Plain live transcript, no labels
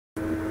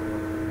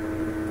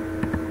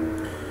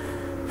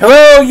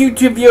Hello,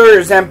 YouTube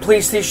viewers and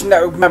PlayStation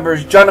Network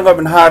members. John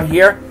 11 Hot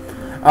here.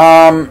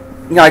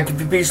 If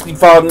you basically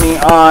followed me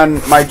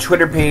on my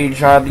Twitter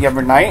page the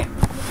other night,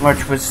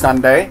 which was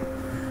Sunday.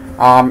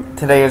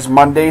 Today is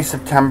Monday,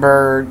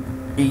 September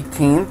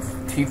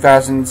 18th,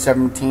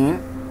 2017.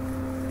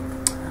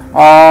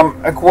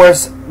 Of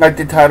course, like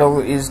the title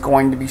is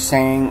going to be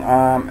saying,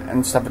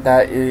 and stuff like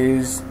that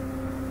is,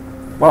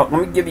 well, let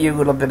me give you a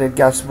little bit of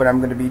guess what I'm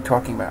going to be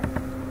talking about.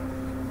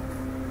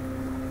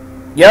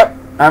 Yep.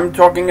 I'm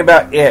talking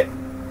about It.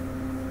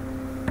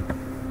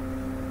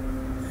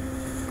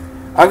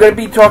 I'm going to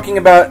be talking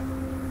about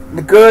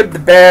the good, the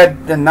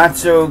bad, the not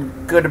so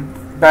good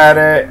about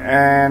it,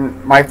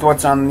 and my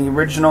thoughts on the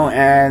original,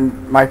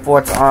 and my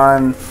thoughts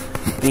on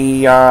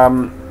the,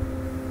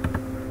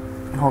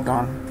 hold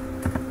on.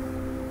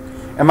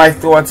 And my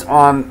thoughts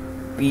on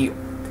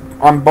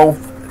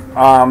both,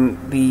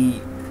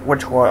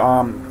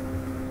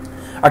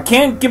 I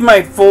can't give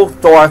my full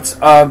thoughts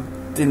of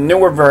the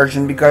newer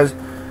version because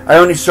I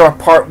only saw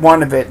part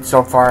 1 of it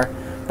so far,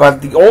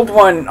 but the old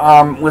one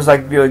was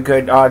like really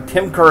good.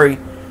 Tim Curry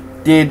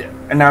did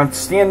an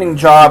outstanding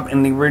job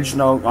in the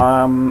original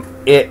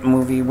It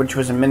movie, which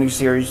was a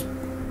miniseries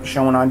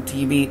shown on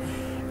TV,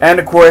 and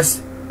of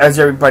course, as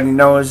everybody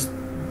knows,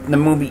 the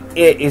movie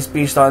It is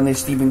based on the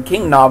Stephen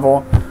King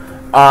novel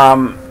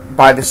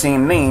by the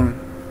same name.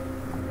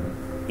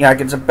 Yeah,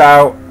 it's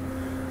about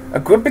a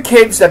group of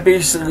kids that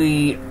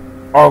basically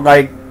are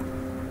like,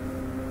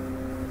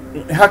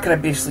 how can I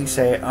basically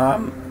say it?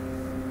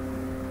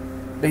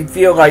 They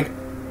feel like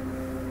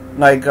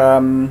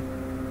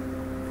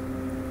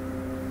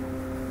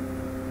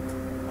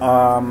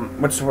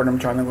what's the word I'm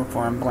trying to look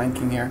for? I'm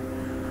blanking here.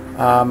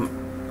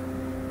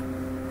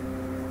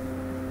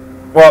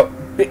 Well,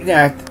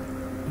 yeah,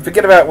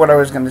 forget about what I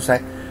was going to say.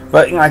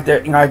 But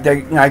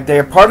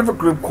they're part of a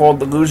group called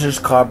the Losers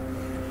Club,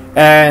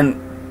 and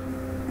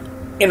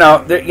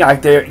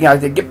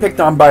they get picked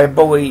on by a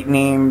bully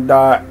named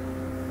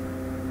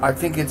I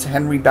think it's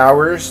Henry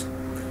Bowers,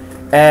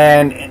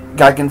 and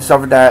stuff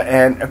like that.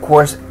 And of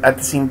course, at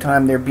the same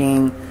time, they're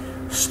being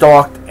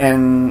stalked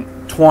and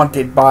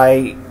taunted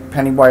by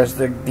Pennywise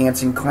the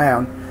dancing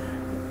clown,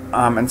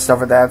 and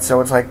stuff like that.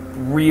 So it's like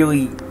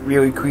really,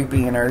 really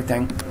creepy and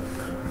everything.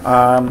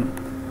 And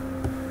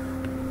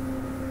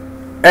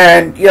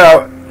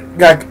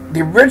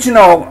the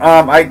original,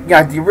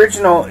 the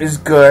original is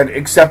good,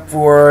 except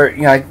for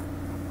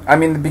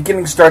the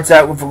beginning starts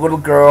out with a little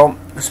girl.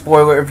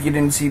 Spoiler if you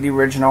didn't see the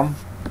original.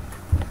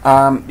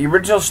 The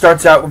original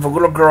starts out with a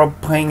little girl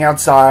playing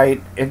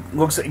outside. It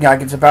looks like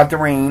it's about to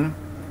rain,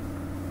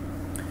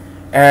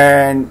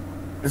 and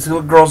this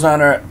little girl's on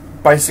her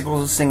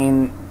bicycle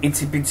singing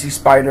 "Itsy Bitsy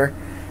Spider,"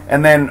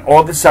 and then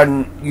all of a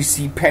sudden you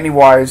see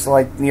Pennywise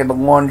like near the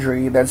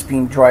laundry that's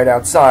being dried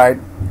outside,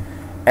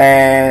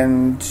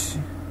 and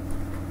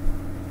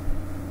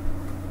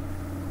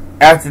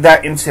after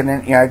that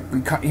incident,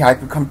 we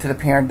come to the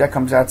parent that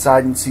comes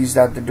outside and sees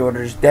that the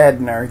daughter's dead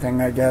and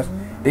everything, I guess.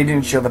 They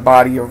didn't show the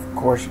body, of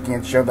course. You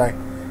can't show that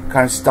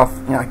kind of stuff,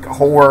 like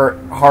horror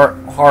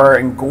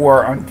and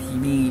gore on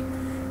TV,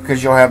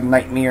 because you'll have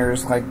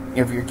nightmares, like,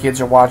 if your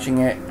kids are watching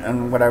it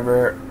and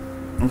whatever,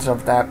 and stuff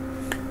like that.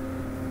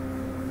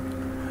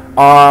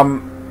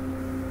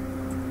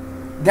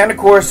 Then, of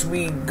course,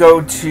 we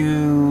go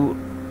to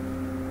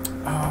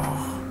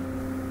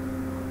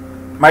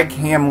Mike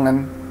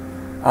Hamlin,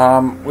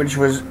 which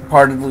was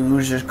part of the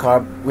Losers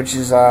Club, which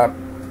is,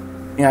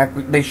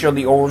 they show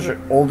the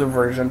older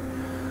version.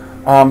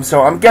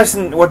 So I'm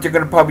guessing what they're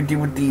going to probably do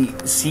with the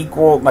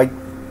sequel, like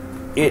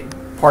It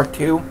Part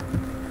 2,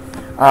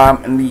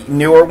 and the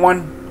newer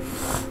one,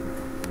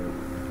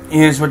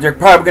 is what they're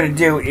probably going to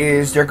do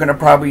is they're going to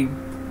probably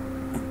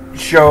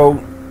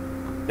show,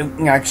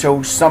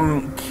 show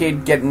some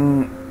kid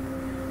getting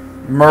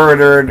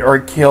murdered or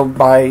killed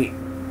by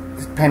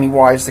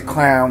Pennywise the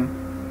clown,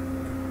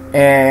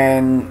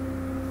 and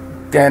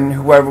then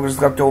whoever was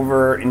left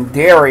over in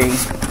Derry,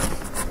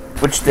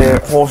 which the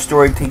whole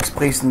story takes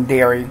place in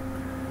Derry,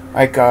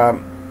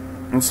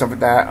 and stuff like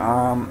that,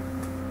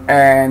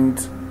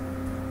 and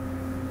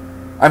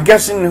I'm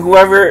guessing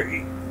whoever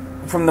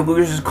from the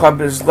Losers Club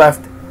is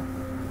left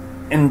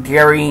in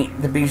Derry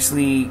to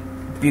basically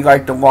be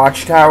like the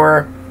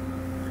Watchtower,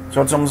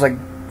 so it's almost like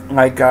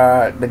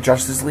the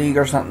Justice League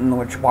or something,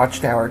 which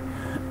Watchtower.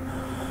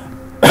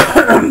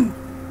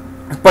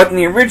 But in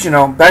the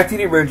original, back to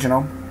the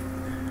original,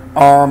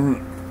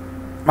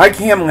 Mike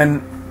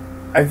Hamlin,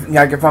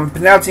 if I'm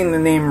pronouncing the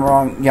name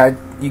wrong,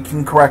 you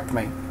can correct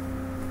me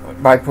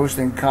by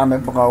posting a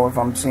comment below if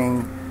I'm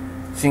seeing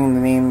the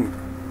name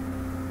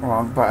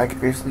wrong, but I could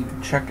basically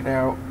check it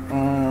out.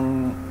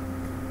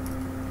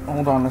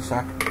 Hold on a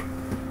sec.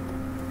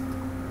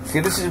 See,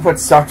 this is what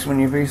sucks when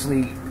you're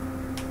basically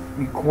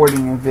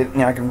recording a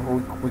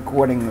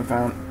recording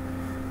without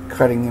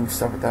cutting and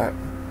stuff like that.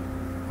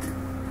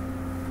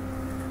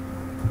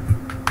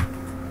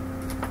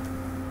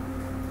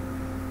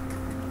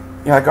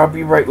 I'll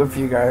be right with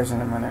you guys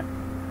in a minute.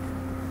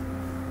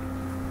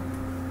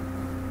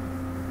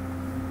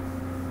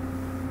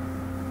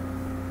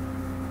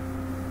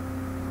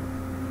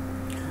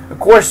 Of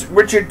course,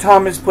 Richard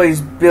Thomas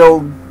plays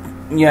Bill.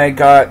 Yeah,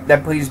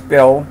 that plays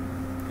Bill.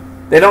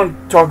 They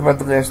don't talk about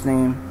the last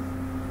name.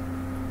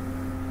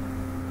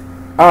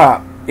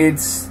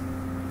 It's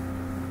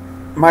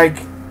Mike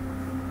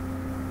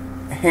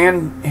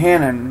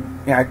Hannon.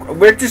 Yeah,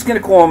 we're just gonna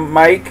call him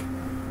Mike,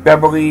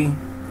 Beverly,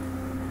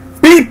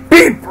 beep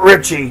beep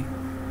Richie,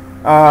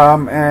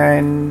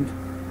 and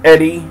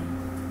Eddie,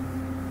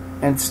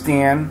 and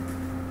Stan.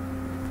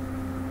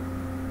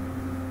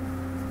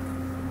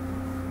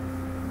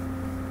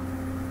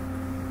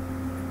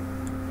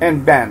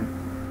 And Ben.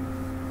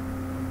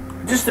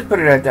 Just to put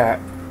it at that.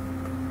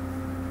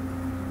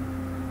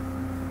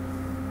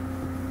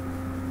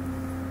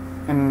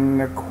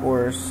 And of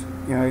course,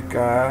 and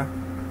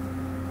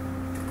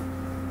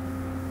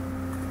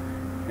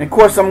of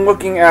course I'm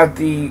looking at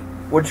the,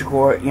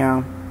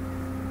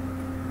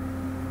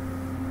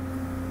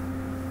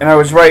 and I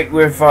was right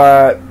with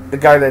the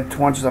guy that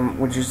taunts them,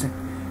 which is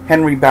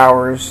Henry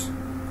Bowers.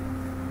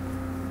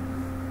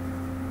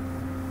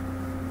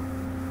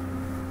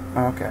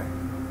 Okay.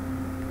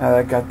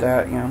 I got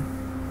that,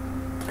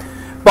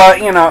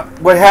 But,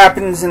 what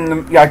happens in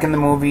the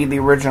movie, the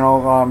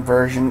original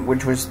version,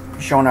 which was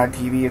shown on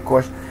TV, of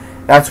course,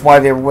 that's why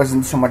there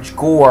wasn't so much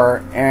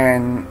gore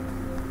and,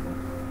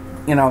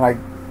 like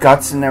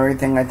guts and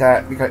everything like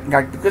that,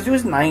 because it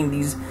was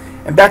 90s,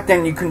 and back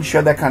then you couldn't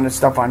show that kind of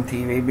stuff on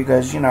TV,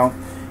 because, you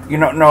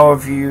don't know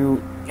if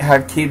you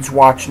have kids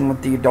watching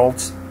with the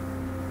adults,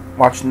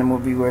 watching the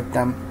movie with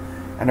them,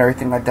 and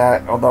everything like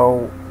that,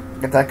 although,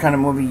 at that kind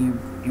of movie,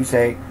 you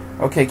say,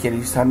 okay,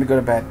 kiddies, time to go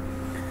to bed.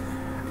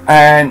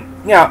 And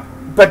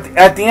but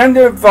at the end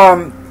of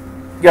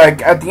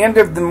at the end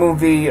of the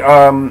movie,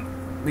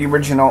 the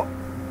original,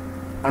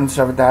 and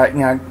stuff like that,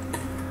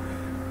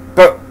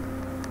 But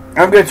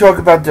I'm going to talk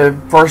about the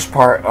first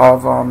part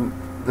of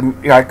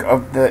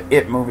the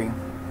It movie.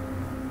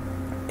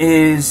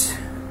 Is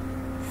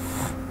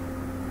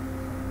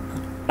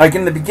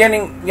in the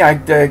beginning,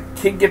 the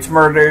kid gets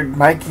murdered.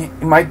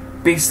 Mike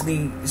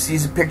basically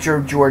sees a picture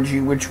of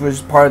Georgie, which was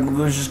part of the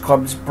Losers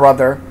Club's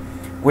brother,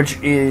 which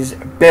is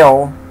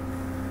Bill,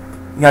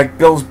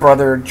 Bill's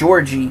brother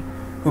Georgie,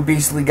 who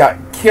basically got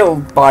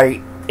killed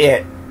by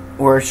it,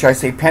 or should I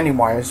say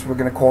Pennywise? We're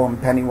gonna call him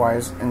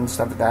Pennywise and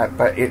stuff like that.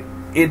 But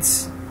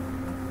it's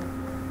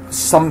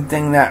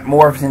something that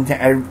morphs into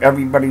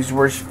everybody's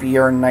worst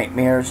fear and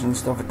nightmares and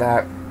stuff like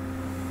that.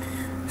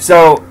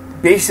 So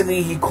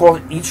basically, he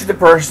called each of the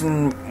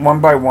person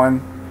one by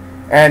one,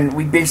 and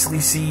we basically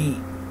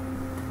see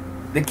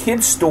the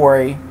kid's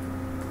story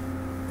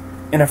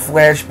in a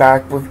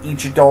flashback with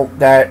each adult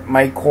that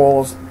Mike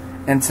calls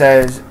and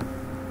says,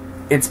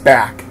 "It's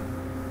back.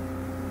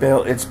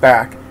 Bill, it's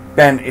back.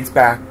 Ben, it's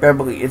back.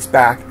 Beverly, it's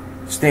back.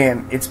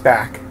 Stan, it's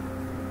back."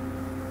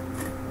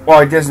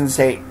 Well, he doesn't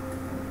say.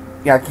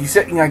 He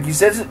says.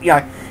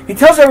 He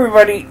tells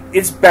everybody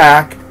it's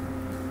back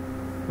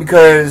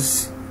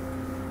because,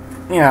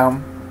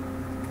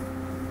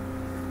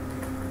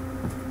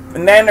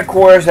 And then, of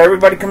course,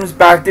 everybody comes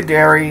back to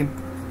Derry.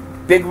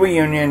 Big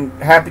reunion,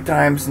 happy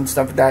times and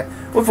stuff like that,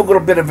 with a little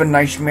bit of a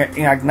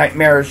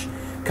nightmarish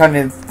kind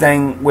of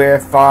thing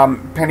with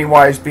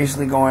Pennywise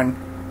basically going,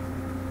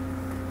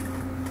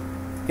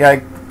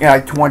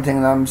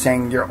 taunting them,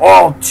 saying you're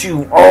all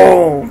too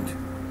old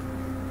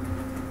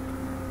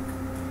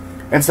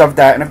and stuff like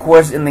that. And of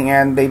course, in the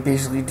end, they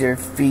basically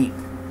defeat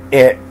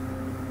it.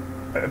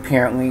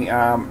 Apparently,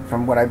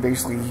 from what I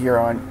basically hear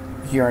on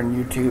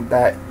YouTube,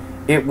 that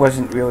it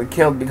wasn't really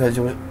killed because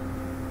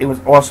it was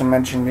also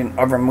mentioned in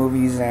other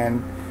movies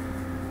and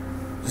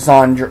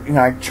Chandra,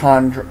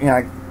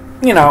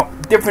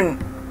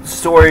 different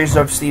stories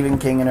of Stephen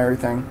King and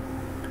everything.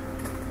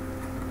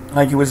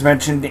 It was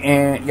mentioned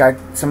in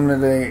some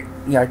of the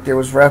there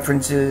was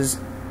references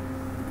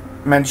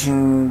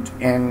mentioned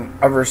in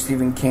other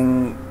Stephen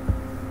King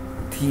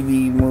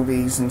TV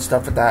movies and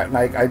stuff like that.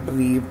 I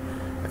believe,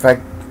 if I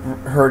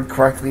heard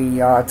correctly,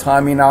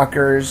 Tommy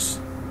Knockers.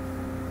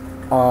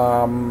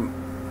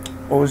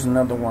 What was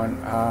another one?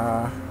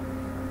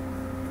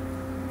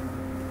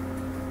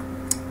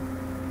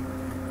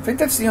 I think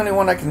that's the only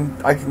one I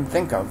can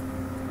think of.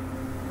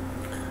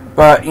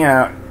 But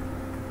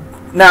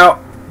now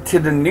to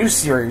the new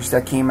series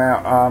that came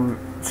out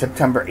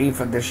September 8th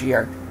of this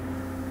year.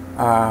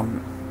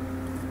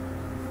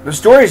 The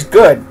story is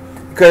good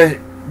because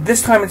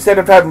this time, instead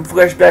of having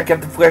flashback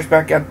after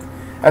flashback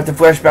after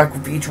flashback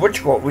with each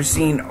witch-cult, we're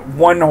seeing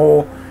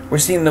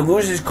the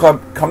Losers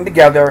Club come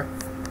together,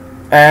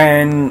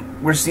 and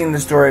we're seeing the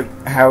story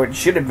how it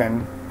should have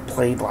been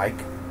played,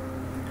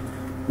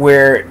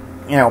 where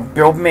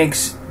Bill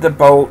makes the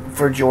boat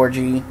for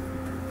Georgie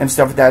and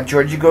stuff like that.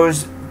 Georgie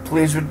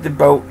plays with the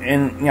boat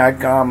in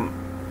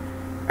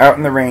out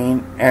in the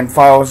rain and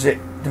follows it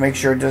to make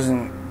sure it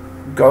doesn't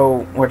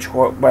go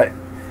witch-cult, but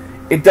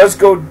it does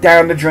go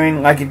down the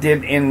drain like it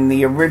did in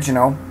the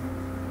original,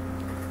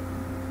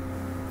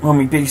 when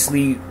we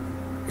basically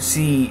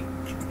see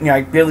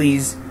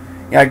Bill's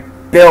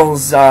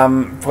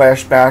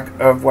flashback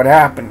of what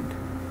happened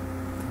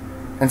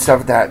and stuff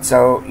like that.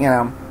 So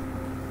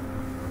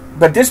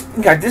But this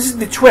is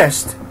the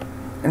twist.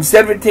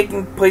 Instead of it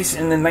taking place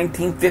in the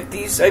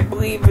 1950s, I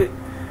believe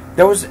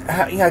that was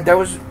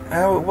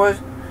how it was.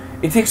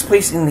 It takes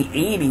place in the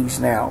 80s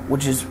now,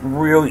 which is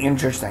really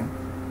interesting.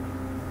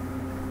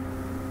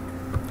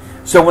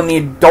 So when the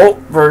adults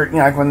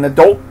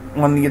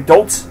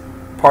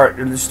part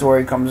of the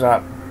story comes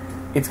up,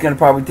 it's going to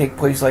probably take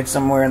place like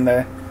somewhere in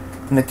the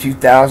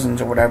 2000s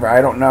or whatever.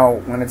 I don't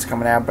know when it's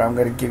coming out, but I'm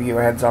going to give you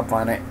a heads up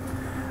on it,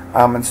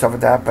 and stuff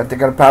like that. But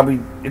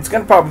it's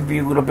going to probably be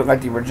a little bit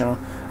like the original,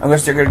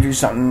 unless they're going to do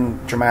something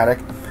dramatic.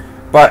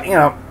 But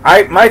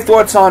my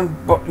thoughts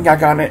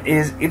on it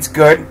is it's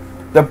good.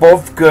 They're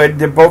both good.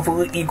 They're both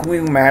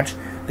equally matched.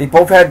 They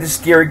both had the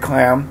scary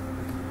clown.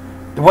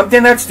 The one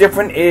thing that's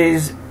different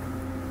is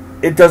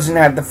it doesn't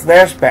have the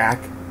flashback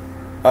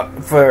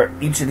for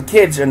each of the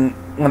kids and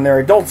when they're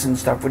adults and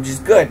stuff, which is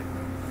good.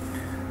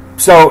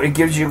 So it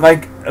gives you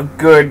like a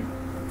good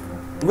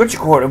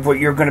of what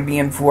you're going to be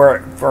in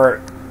for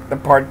the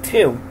part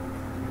 2.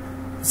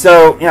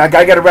 So I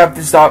got to wrap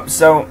this up.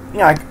 So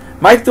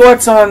my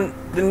thoughts on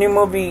the new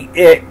movie.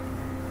 It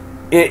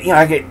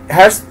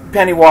has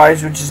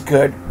Pennywise, which is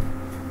good.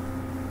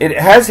 It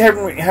has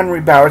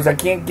Henry Bowers. I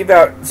can't give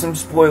out some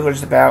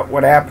spoilers about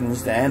what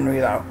happens to Henry,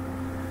 though.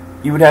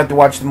 You would have to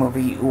watch the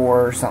movie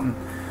or something.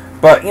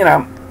 But,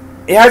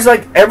 it has,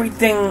 like,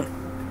 everything,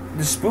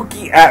 the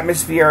spooky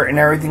atmosphere and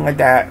everything like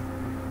that.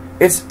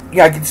 It's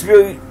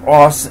really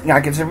awesome.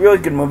 It's a really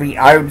good movie.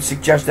 I would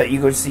suggest that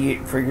you go see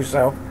it for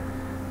yourself.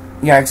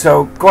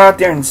 So go out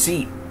there and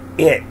see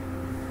it.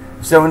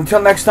 So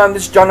until next time,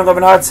 this is John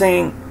 11 Hot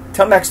saying,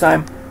 till next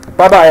time,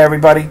 bye-bye,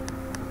 everybody.